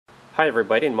Hi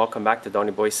everybody, and welcome back to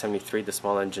Donnyboy73, the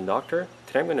Small Engine Doctor.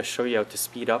 Today I'm going to show you how to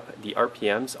speed up the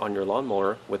RPMs on your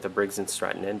lawnmower with a Briggs and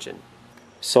Stratton engine.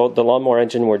 So the lawnmower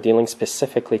engine we're dealing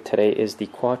specifically today is the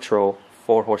Quattro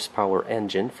 4 horsepower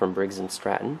engine from Briggs and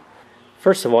Stratton.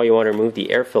 First of all, you want to remove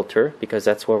the air filter because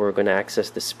that's where we're going to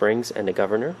access the springs and the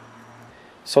governor.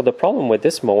 So the problem with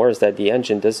this mower is that the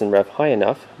engine doesn't rev high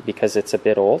enough because it's a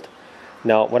bit old.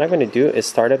 Now what I'm going to do is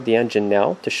start up the engine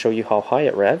now to show you how high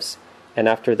it revs. And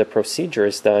after the procedure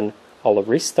is done, I'll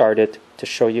restart it to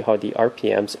show you how the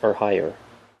RPMs are higher.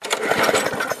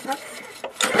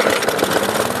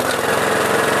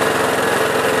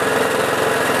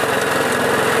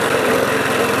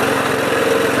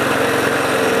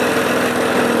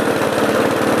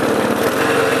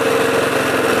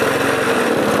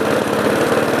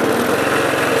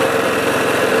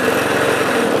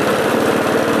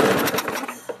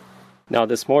 Now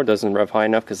this mower doesn't rev high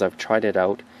enough because I've tried it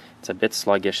out. It's a bit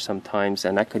sluggish sometimes,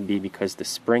 and that could be because the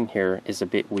spring here is a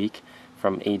bit weak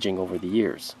from aging over the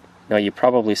years. Now you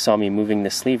probably saw me moving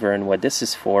this lever, and what this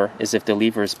is for is if the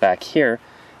lever is back here,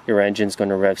 your engine's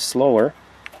going to rev slower.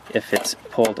 If it's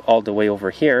pulled all the way over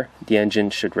here, the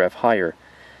engine should rev higher.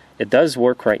 It does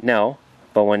work right now,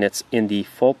 but when it's in the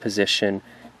full position,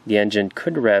 the engine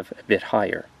could rev a bit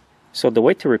higher. So the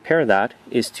way to repair that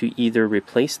is to either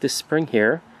replace this spring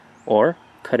here or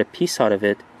cut a piece out of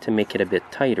it to make it a bit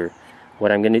tighter.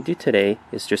 What I'm going to do today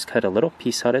is just cut a little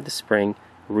piece out of the spring,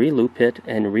 re-loop it,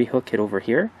 and re-hook it over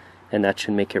here, and that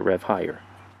should make it rev higher.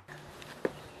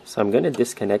 So I'm going to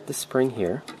disconnect the spring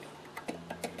here.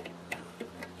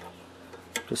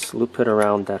 Just loop it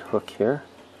around that hook here.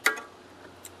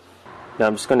 Now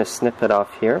I'm just going to snip it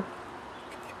off here.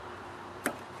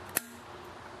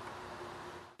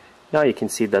 Now you can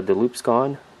see that the loop's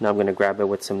gone. Now I'm going to grab it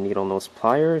with some needle nose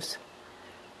pliers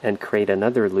and create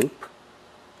another loop.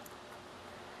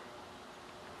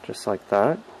 Just like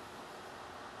that.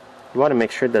 You want to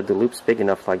make sure that the loop's big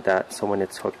enough like that so when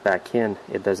it's hooked back in,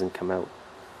 it doesn't come out.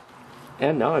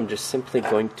 And now I'm just simply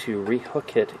going to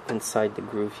re-hook it inside the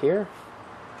groove here.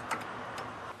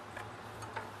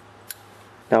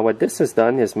 Now what this has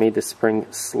done is made the spring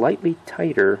slightly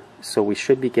tighter, so we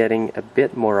should be getting a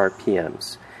bit more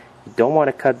RPMs. You don't want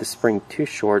to cut the spring too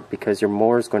short because your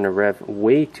mower is going to rev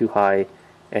way too high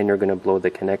and you're going to blow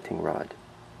the connecting rod.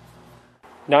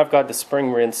 Now I've got the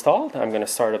spring reinstalled. I'm going to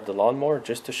start up the lawnmower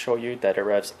just to show you that it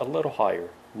revs a little higher.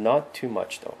 Not too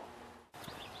much though.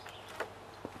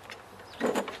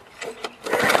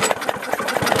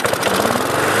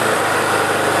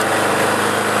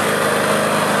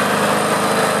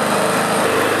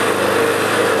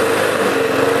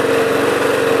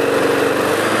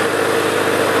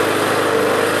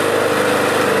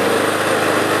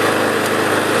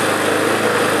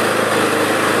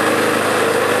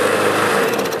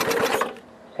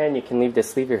 And you can leave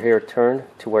this lever here turned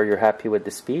to where you're happy with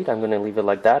the speed. I'm going to leave it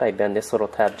like that. I bend this little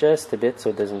tab just a bit so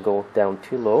it doesn't go down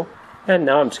too low. And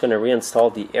now I'm just going to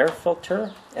reinstall the air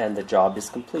filter and the job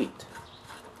is complete.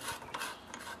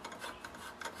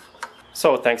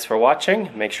 So thanks for watching.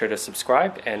 Make sure to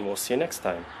subscribe and we'll see you next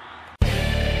time.